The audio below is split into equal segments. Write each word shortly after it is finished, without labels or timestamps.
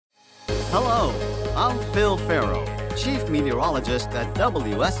Hello, I'm Phil Farrow, Chief Meteorologist at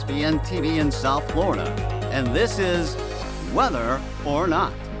WSVN TV in South Florida, and this is Weather or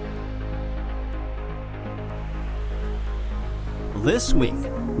Not. This week,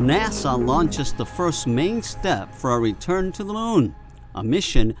 NASA launches the first main step for a return to the moon, a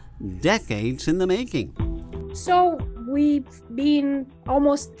mission decades in the making. So we've been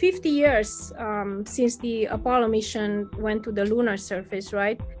almost 50 years since the Apollo mission went to the lunar surface,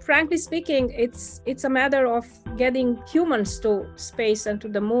 right? Frankly speaking, it's a matter of getting humans to space and to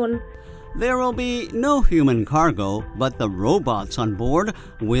the moon. There will be no human cargo, but the robots on board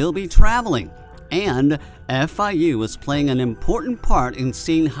will be traveling. And FIU is playing an important part in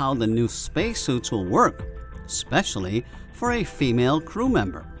seeing how the new spacesuits will work, especially for a female crew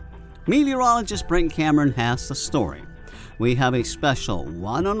member. Meteorologist Brent Cameron has the story. We have a special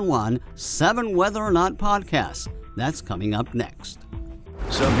one-on-one 7 Weather or Not podcast that's coming up next.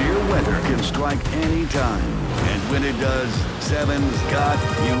 Severe weather can strike any time, and when it does, 7's got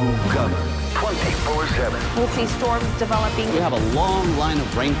you covered. 24/7. We'll see storms developing. We have a long line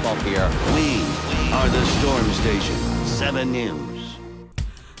of rainfall here. We are the Storm Station, 7 News.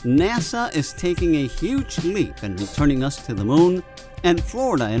 NASA is taking a huge leap in returning us to the moon, and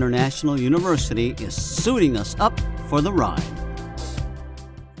Florida International University is suiting us up for the ride.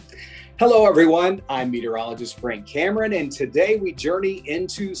 Hello, everyone. I'm meteorologist Frank Cameron, and today we journey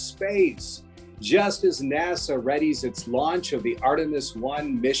into space. Just as NASA readies its launch of the Artemis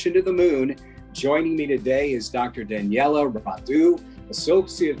 1 mission to the moon, joining me today is Dr. Daniela Radu,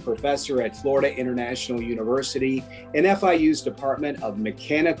 Associate Professor at Florida International University in FIU's Department of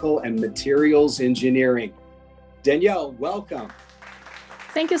Mechanical and Materials Engineering. Danielle, welcome.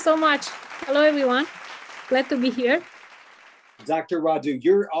 Thank you so much. Hello, everyone. Glad to be here. Dr. Radu,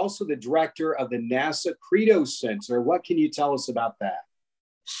 you're also the director of the NASA Credo Center. What can you tell us about that?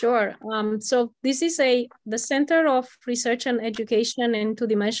 Sure. So this is the Center of Research and Education in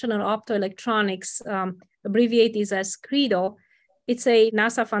Two-Dimensional Optoelectronics, abbreviated as Credo. It's a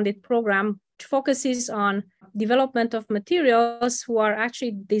NASA-funded program which focuses on development of materials who are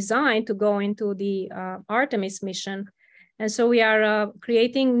actually designed to go into the Artemis mission. And so we are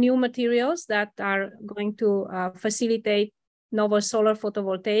creating new materials that are going to facilitate novel solar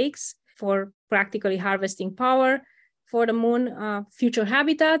photovoltaics for practically harvesting power for the moon future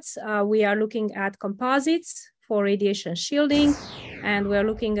habitats. We are looking at composites for radiation shielding, and we're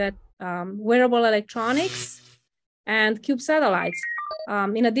looking at wearable electronics and cube satellites.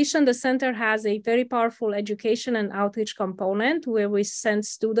 In addition, the center has a very powerful education and outreach component where we send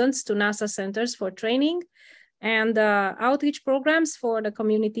students to NASA centers for training and outreach programs for the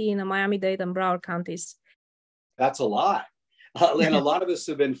community in the Miami-Dade and Broward counties. That's a lot. And a lot of us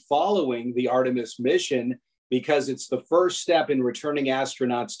have been following the Artemis mission because it's the first step in returning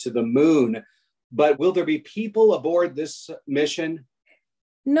astronauts to the moon. But will there be people aboard this mission?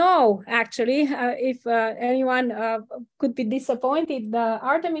 No, actually, if anyone could be disappointed, the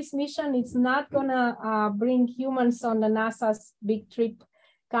Artemis mission is not going to bring humans on the NASA's big trip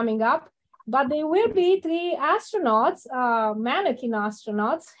coming up. But there will be 3 astronauts, mannequin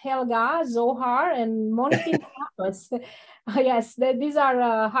astronauts, Helga, Zohar, and Monique Pappas. Yes, these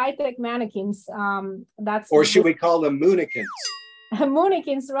are high-tech mannequins. Or should we call them moonikins?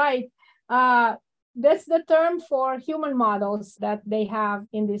 Moonikins, right. That's the term for human models that they have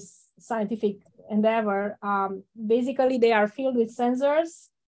in this scientific endeavor. Basically, they are filled with sensors.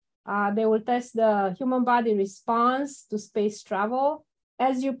 They will test the human body response to space travel.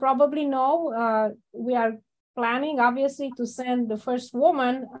 As you probably know, we are planning, obviously, to send the first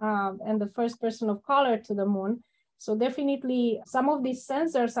woman and the first person of color to the moon. So definitely, some of these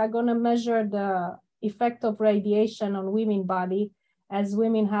sensors are going to measure the effect of radiation on women's body, as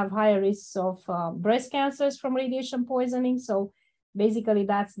women have higher risks of breast cancers from radiation poisoning. So basically,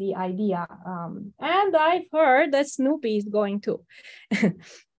 that's the idea. And I've heard that Snoopy is going to.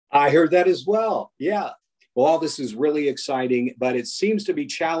 I heard that as well. Yeah. Well, all this is really exciting, but it seems to be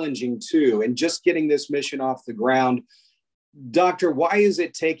challenging too. And just getting this mission off the ground. Doctor, why is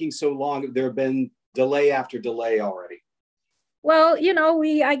it taking so long? There have been delay after delay already. Well,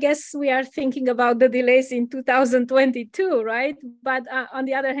 I guess we are thinking about the delays in 2022, right? But on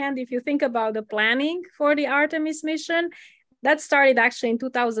the other hand, if you think about the planning for the Artemis mission, that started actually in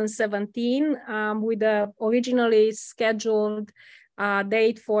 2017 with the originally scheduled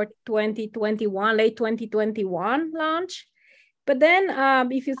date for 2021, late 2021 launch. But then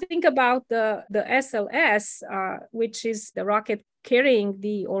if you think about the SLS, which is the rocket carrying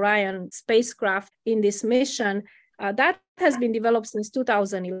the Orion spacecraft in this mission, that has been developed since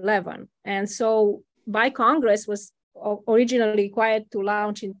 2011. And so by Congress was originally required to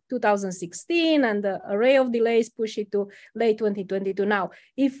launch in 2016, and the array of delays pushed it to late 2022. Now,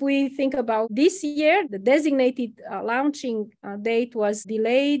 if we think about this year, the designated launching date was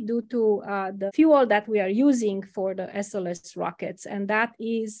delayed due to the fuel that we are using for the SLS rockets, and that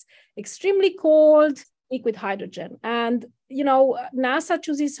is extremely cold liquid hydrogen. And, NASA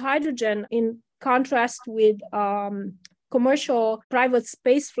chooses hydrogen in contrast with commercial private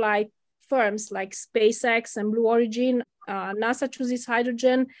spaceflight firms like SpaceX and Blue Origin. NASA chooses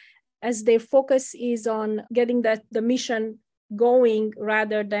hydrogen as their focus is on getting the mission going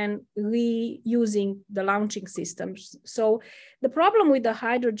rather than reusing the launching systems. So the problem with the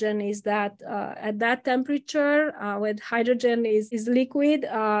hydrogen is that at that temperature, when hydrogen is liquid,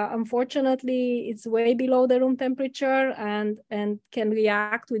 unfortunately, it's way below the room temperature and can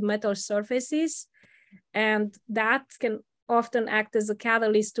react with metal surfaces. And that can often act as a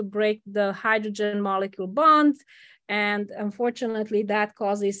catalyst to break the hydrogen molecule bond. And unfortunately, that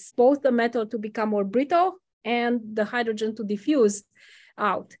causes both the metal to become more brittle and the hydrogen to diffuse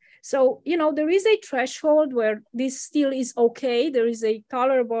out. So, there is a threshold where this still is okay. There is a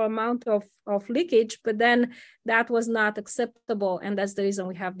tolerable amount of leakage, but then that was not acceptable. And that's the reason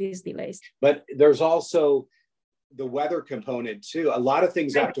we have these delays. But there's also the weather component too. A lot of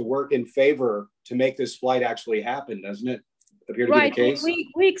things have to work in favor to make this flight actually happen, doesn't it? Appear to be the case.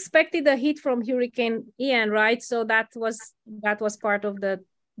 We expected a hit from Hurricane Ian, right? So that was part of the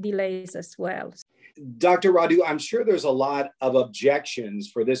delays as well. Dr. Radu, I'm sure there's a lot of objections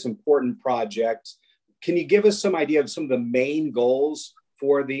for this important project. Can you give us some idea of some of the main goals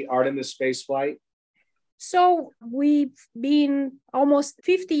for the Artemis spaceflight? So we've been almost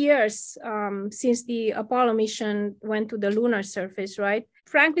 50 years since the Apollo mission went to the lunar surface, right?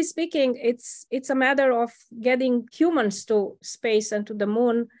 Frankly speaking, it's a matter of getting humans to space and to the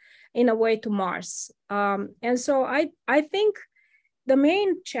moon, in a way, to Mars. And so I think the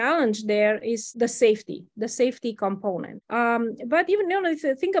main challenge there is the safety component. But even if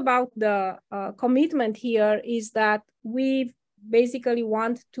you think about the commitment here, is that we basically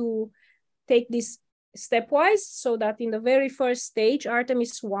want to take this stepwise, so that in the very first stage,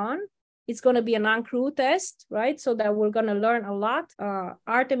 Artemis 1, it's going to be a non-crew test, right? So that we're going to learn a lot.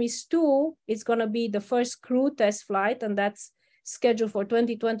 Artemis 2 is going to be the first crew test flight, and that's scheduled for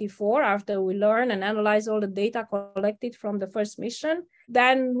 2024 after we learn and analyze all the data collected from the first mission.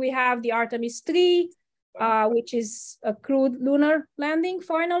 Then we have the Artemis 3, which is a crewed lunar landing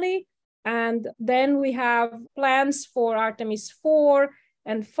finally. And then we have plans for Artemis 4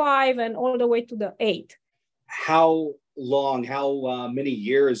 and 5 and all the way to the 8. How long, how many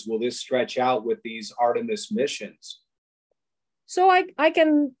years will this stretch out with these Artemis missions? So I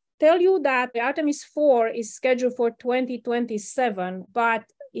can tell you that the Artemis 4 is scheduled for 2027, but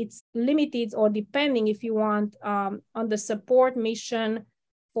it's limited, or depending, if you want, on the support mission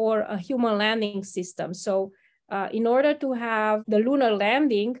for a human landing system. So in order to have the lunar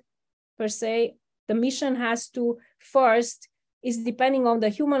landing, per se, the mission has to first is depending on the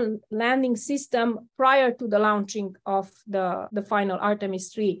human landing system prior to the launching of the final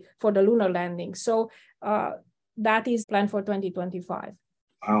Artemis 3 for the lunar landing. So that is planned for 2025.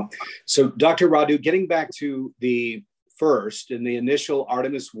 Wow. So Dr. Radu, getting back to the first and the initial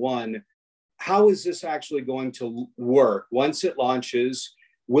Artemis 1, how is this actually going to work? Once it launches,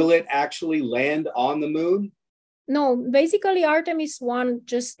 will it actually land on the moon? No, basically Artemis 1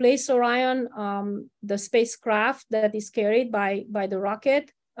 just placed Orion, the spacecraft that is carried by the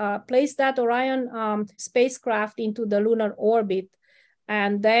rocket, placed that Orion spacecraft into the lunar orbit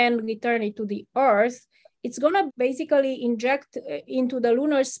and then return it to the Earth. It's going to basically inject into the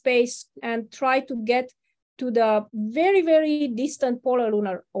lunar space and try to get to the very, very distant polar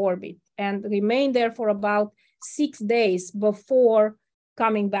lunar orbit and remain there for about 6 days before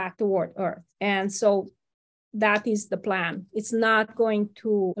coming back toward Earth. And so that is the plan. It's not going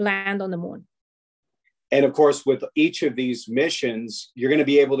to land on the moon. And of course, with each of these missions, you're going to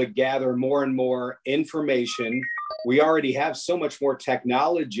be able to gather more and more information. We already have so much more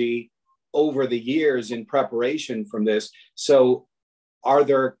technology over the years in preparation from this. So are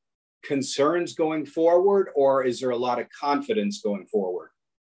there concerns going forward, or is there a lot of confidence going forward?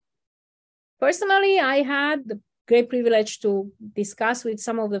 Personally, I had the great privilege to discuss with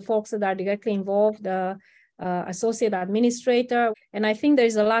some of the folks that are directly involved, the associate administrator. And I think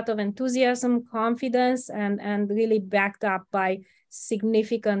there's a lot of enthusiasm, confidence, and really backed up by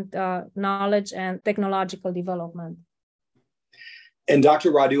significant knowledge and technological development. And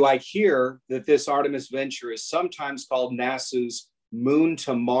Dr. Radu, I hear that this Artemis venture is sometimes called NASA's Moon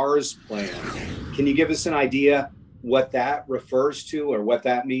to Mars plan. Can you give us an idea what that refers to or what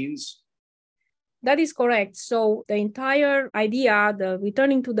that means? That is correct. So the entire idea, the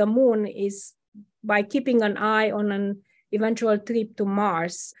returning to the moon, is by keeping an eye on an eventual trip to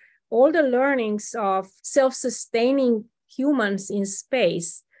Mars. All the learnings of self-sustaining humans in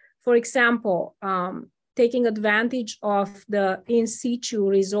space, for example, taking advantage of the in situ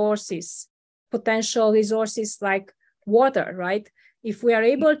resources, potential resources like water, right? If we are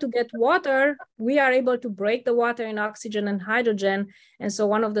able to get water, we are able to break the water in oxygen and hydrogen. And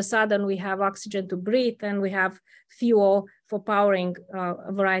so all of a sudden we have oxygen to breathe and we have fuel for powering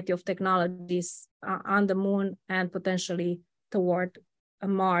a variety of technologies on the moon and potentially toward a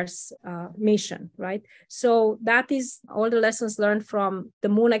Mars mission, right? So that is all the lessons learned from the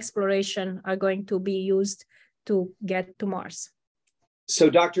moon exploration are going to be used to get to Mars.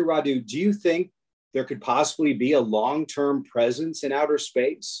 So Dr. Radu, do you think there could possibly be a long-term presence in outer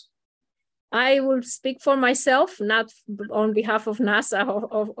space? I will speak for myself, not on behalf of NASA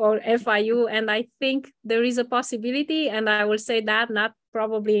or FIU. And I think there is a possibility, and I will say that not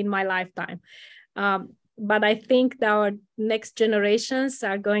probably in my lifetime. But I think that our next generations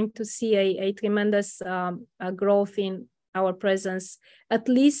are going to see a tremendous growth in our presence, at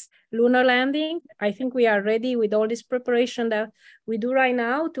least lunar landing. I think we are ready with all this preparation that we do right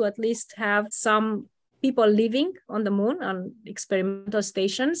now to at least have some people living on the moon on experimental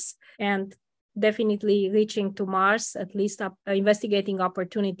stations, and definitely reaching to Mars, at least investigating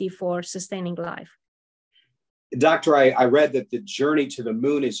opportunity for sustaining life. Doctor, I read that the journey to the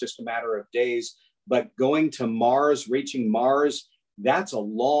moon is just a matter of days, but going to Mars, reaching Mars, that's a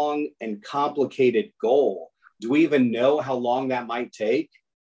long and complicated goal. Do we even know how long that might take?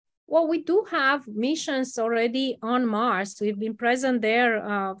 Well, we do have missions already on Mars. We've been present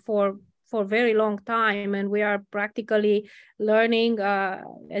there for a very long time, and we are practically learning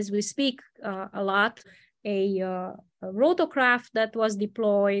as we speak a lot. A rotorcraft that was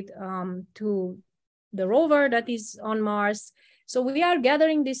deployed to the rover that is on Mars. So we are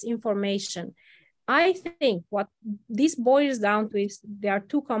gathering this information. I think what this boils down to is there are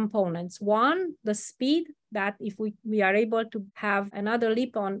two components. One, the speed, that if we are able to have another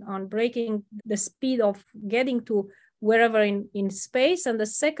leap on breaking the speed of getting to wherever in space. And the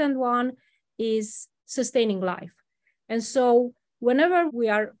second one is sustaining life. And so whenever we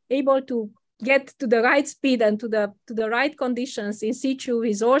are able to get to the right speed and to the right conditions, in situ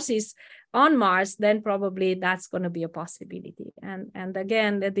resources on Mars, then probably that's going to be a possibility. And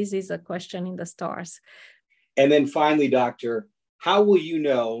again, this is a question in the stars. And then finally, Doctor, how will you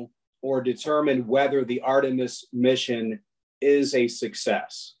know or determine whether the Artemis mission is a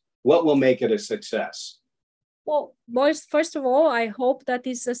success? What will make it a success? Well, boys, first of all, I hope that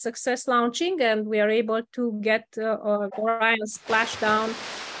is a success launching and we are able to get Orion splashdown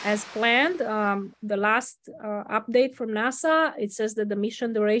as planned. The last update from NASA, it says that the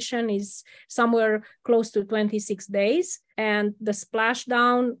mission duration is somewhere close to 26 days. And the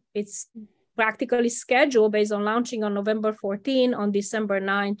splashdown, it's practically scheduled based on launching on November 14 on December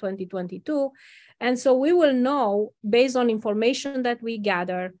 9, 2022. And so we will know, based on information that we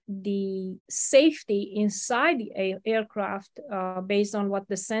gather, the safety inside the aircraft based on what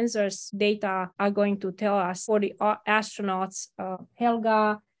the sensors data are going to tell us for the astronauts,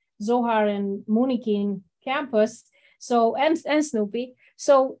 Helga, Zohar, and Munikin campus, so and Snoopy.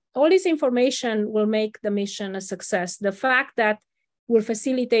 So all this information will make the mission a success. The fact that will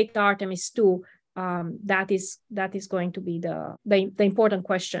facilitate Artemis 2, that is going to be the important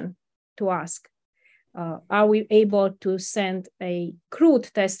question to ask. Are we able to send a crewed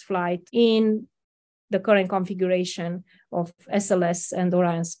test flight in the current configuration of SLS and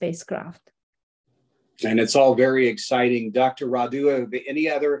Orion spacecraft? And it's all very exciting. Dr. Radu, any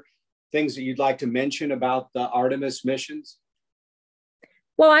other things that you'd like to mention about the Artemis missions?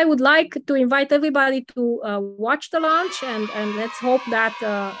 Well, I would like to invite everybody to watch the launch, and let's hope that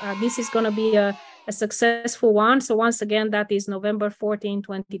this is going to be a successful one. So once again, that is November 14,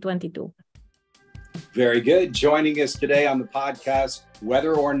 2022. Very good. Joining us today on the podcast,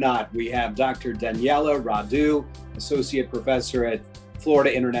 Whether or Not, we have Dr. Daniela Radu, Associate Professor at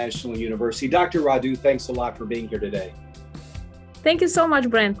Florida International University. Dr. Radu, thanks a lot for being here today. Thank you so much,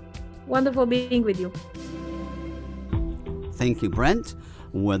 Brent. Wonderful being with you. Thank you, Brent.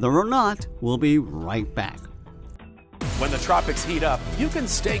 Whether or Not, we'll be right back. When the tropics heat up, you can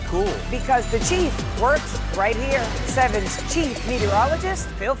stay cool. Because the chief works right here. 7's chief meteorologist,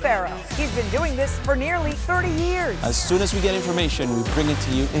 Phil Farrow. He's been doing this for nearly 30 years. As soon as we get information, we bring it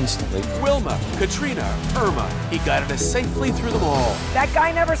to you instantly. Wilma, Katrina, Irma, he guided us safely through them all. That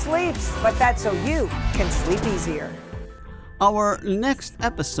guy never sleeps, but that's so you can sleep easier. Our next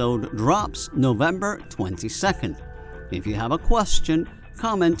episode drops November 22nd. If you have a question,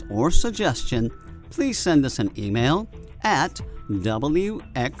 comment, or suggestion, please send us an email at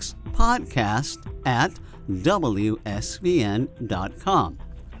wxpodcast@wsvn.com.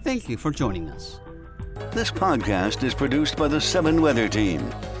 Thank you for joining us. This podcast is produced by the 7 Weather Team.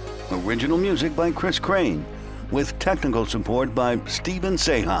 Original music by Chris Crane, with technical support by Stephen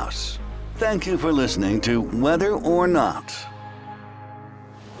Sejas. Thank you for listening to Weather or Not.